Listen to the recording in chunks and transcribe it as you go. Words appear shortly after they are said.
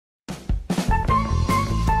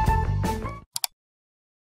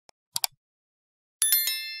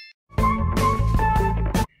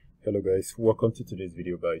Hello guys, welcome to today's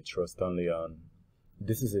video by Trust Stanley, and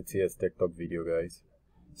this is a TS Tech Talk video guys.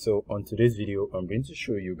 So on today's video I'm going to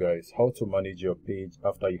show you guys how to manage your page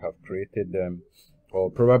after you have created them,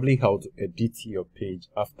 or probably how to edit your page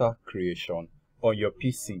after creation on your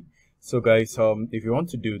PC. So guys, if you want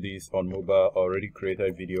to do this on mobile, I already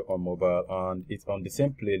created a video on mobile and it's on the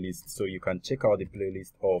same playlist, so you can check out the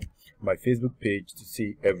playlist of my Facebook page to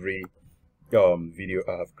see every video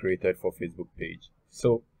I have created for Facebook page.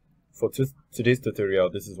 So for today's tutorial,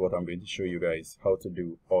 this is what I'm going to show you guys how to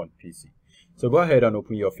do on PC. So go ahead and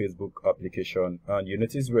open your Facebook application, and you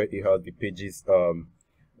notice where it has the pages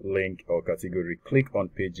link or category. Click on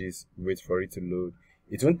pages, wait for it to load.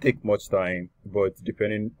 It won't take much time, but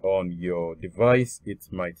depending on your device, it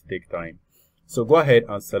might take time. So go ahead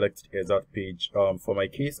and select the exact page. For my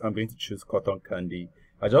case, I'm going to choose Cotton Candy.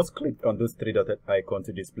 I just clicked on those three dotted icon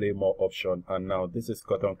to display more option, and now this is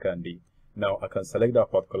Cotton Candy. Now I can select that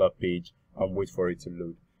particular page and wait for it to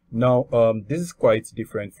load. Now this is quite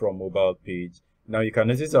different from mobile page. Now you can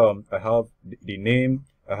notice I have the name,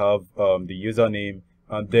 I have the username,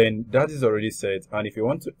 and then that is already set. And if you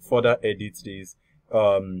want to further edit this,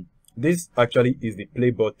 this actually is the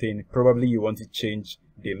play button. Probably you want to change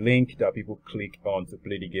the link that people click on to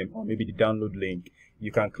play the game, or maybe the download link.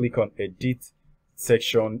 You can click on edit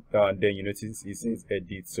section, and then you notice it says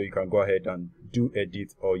edit, so you can go ahead and do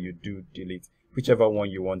edit or you do delete, whichever one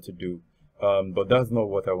you want to do. But that's not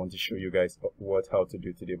what I want to show you guys how to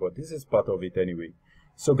do today, but this is part of it anyway.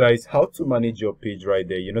 So guys, how to manage your page right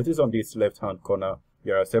there. You notice on this left hand corner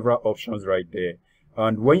there are several options right there,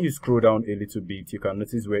 and when you scroll down a little bit, you can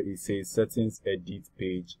notice where it says settings, edit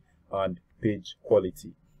page, and page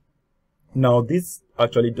quality. Now this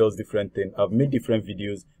actually does different things. I've made different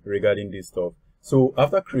videos regarding this stuff. So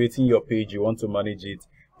after creating your page, you want to manage it.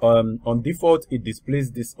 On default, it displays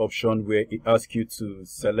this option where it asks you to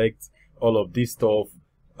select all of this stuff,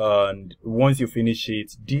 and once you finish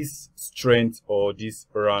it, this strength or this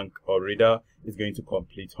rank or reader is going to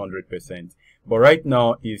complete 100%. But right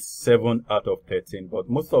now is 7 out of 13, but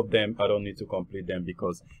most of them I don't need to complete them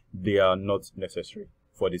because they are not necessary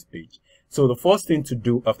for this page. So the first thing to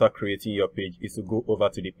do after creating your page is to go over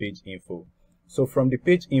to the page info. So from the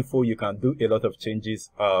page info, you can do a lot of changes,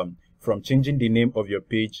 from changing the name of your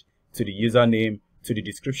page to the username to the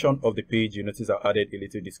description of the page. You notice I added a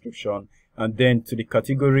little description, and then to the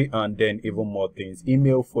category, and then even more things,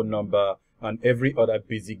 email, phone number, and every other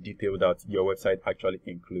basic detail that your website actually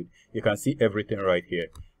includes. You can see everything right here.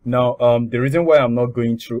 Now, the reason why I'm not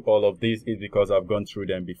going through all of this is because I've gone through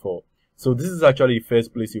them before. So this is actually the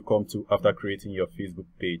first place you come to after creating your Facebook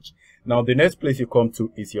page. Now, the next place you come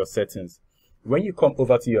to is your settings. When you come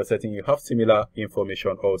over to your setting, you have similar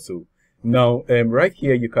information also. Now, right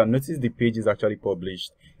here, you can notice the page is actually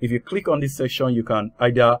published. If you click on this section, you can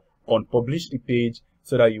either unpublish the page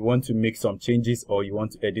so that you want to make some changes or you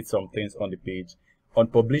want to edit some things on the page.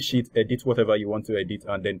 Unpublish it, edit whatever you want to edit,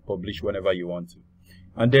 and then publish whenever you want to.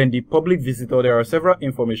 And then the public visitor, there are several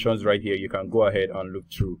informations right here you can go ahead and look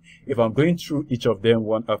through. If I'm going through each of them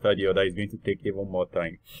one after the other, it's going to take even more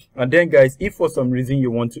time. And then guys, if for some reason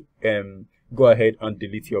you want to go ahead and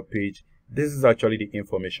delete your page, this is actually the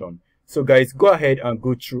information. So guys, go ahead and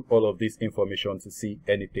go through all of this information to see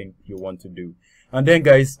anything you want to do. And then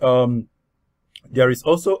guys, there is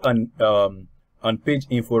also an page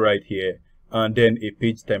info right here, and then a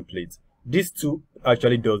page template. These two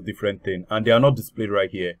actually does different things, and they are not displayed right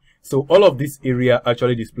here. So all of this area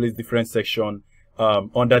actually displays different section.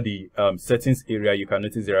 Under the settings area, you can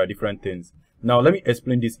notice there are different things. Now, let me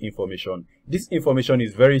explain this information. This information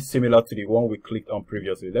is very similar to the one we clicked on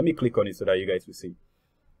previously. Let me click on it so that you guys will see.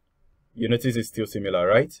 You notice it's still similar,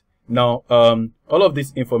 right? Now, all of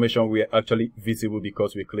this information were actually visible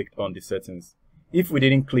because we clicked on the settings. If we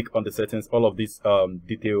didn't click on the settings, all of this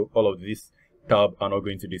detail, all of this tab are not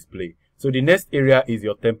going to display. So the next area is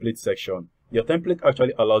your template section. Your template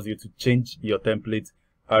actually allows you to change your template,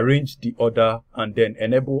 arrange the order, and then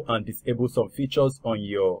enable and disable some features on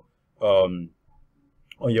your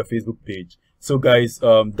Facebook page. So guys,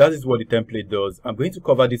 that is what the template does. I'm going to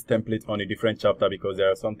cover this template on a different chapter because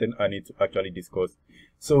there is something I need to actually discuss.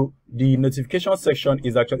 So the notification section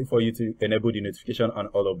is actually for you to enable the notification and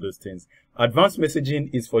all of those things. Advanced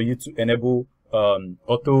messaging is for you to enable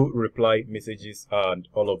auto reply messages and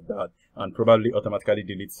all of that, and probably automatically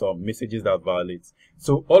delete some messages that violate.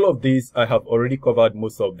 So all of these I have already covered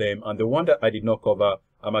most of them, and the one that I did not cover,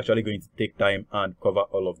 I'm actually going to take time and cover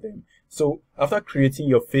all of them. So after creating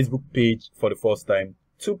your Facebook page for the first time,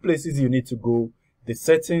 two places you need to go: the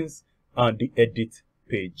settings and the edit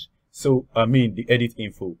page. So I mean the edit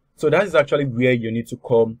info. So that is actually where you need to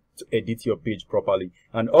come to edit your page properly.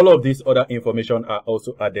 And all of these other information are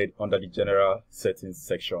also added under the general settings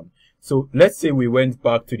section. So let's say we went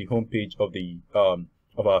back to the home page of the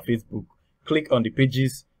of our Facebook, click on the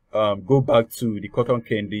pages, go back to the cotton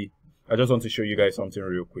candy. I just want to show you guys something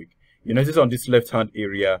real quick. You notice on this left hand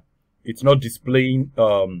area, it's not displaying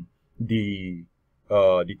the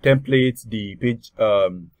templates, the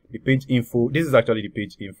page info. This is actually the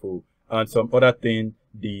page info and some other thing,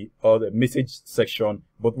 the message section.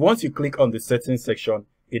 But once you click on the settings section,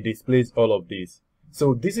 it displays all of this.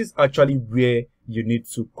 So this is actually where you need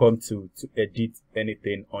to come to edit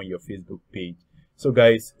anything on your Facebook page. So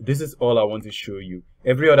guys, this is all I want to show you.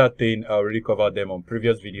 Every other thing I already covered them on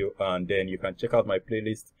previous video, and then you can check out my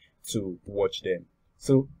playlist to watch them.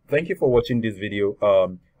 So thank you for watching this video.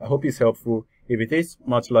 I hope it's helpful. If it is,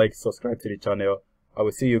 much like, subscribe to the channel. I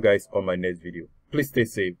will see you guys on my next video. Please stay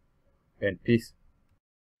safe and peace.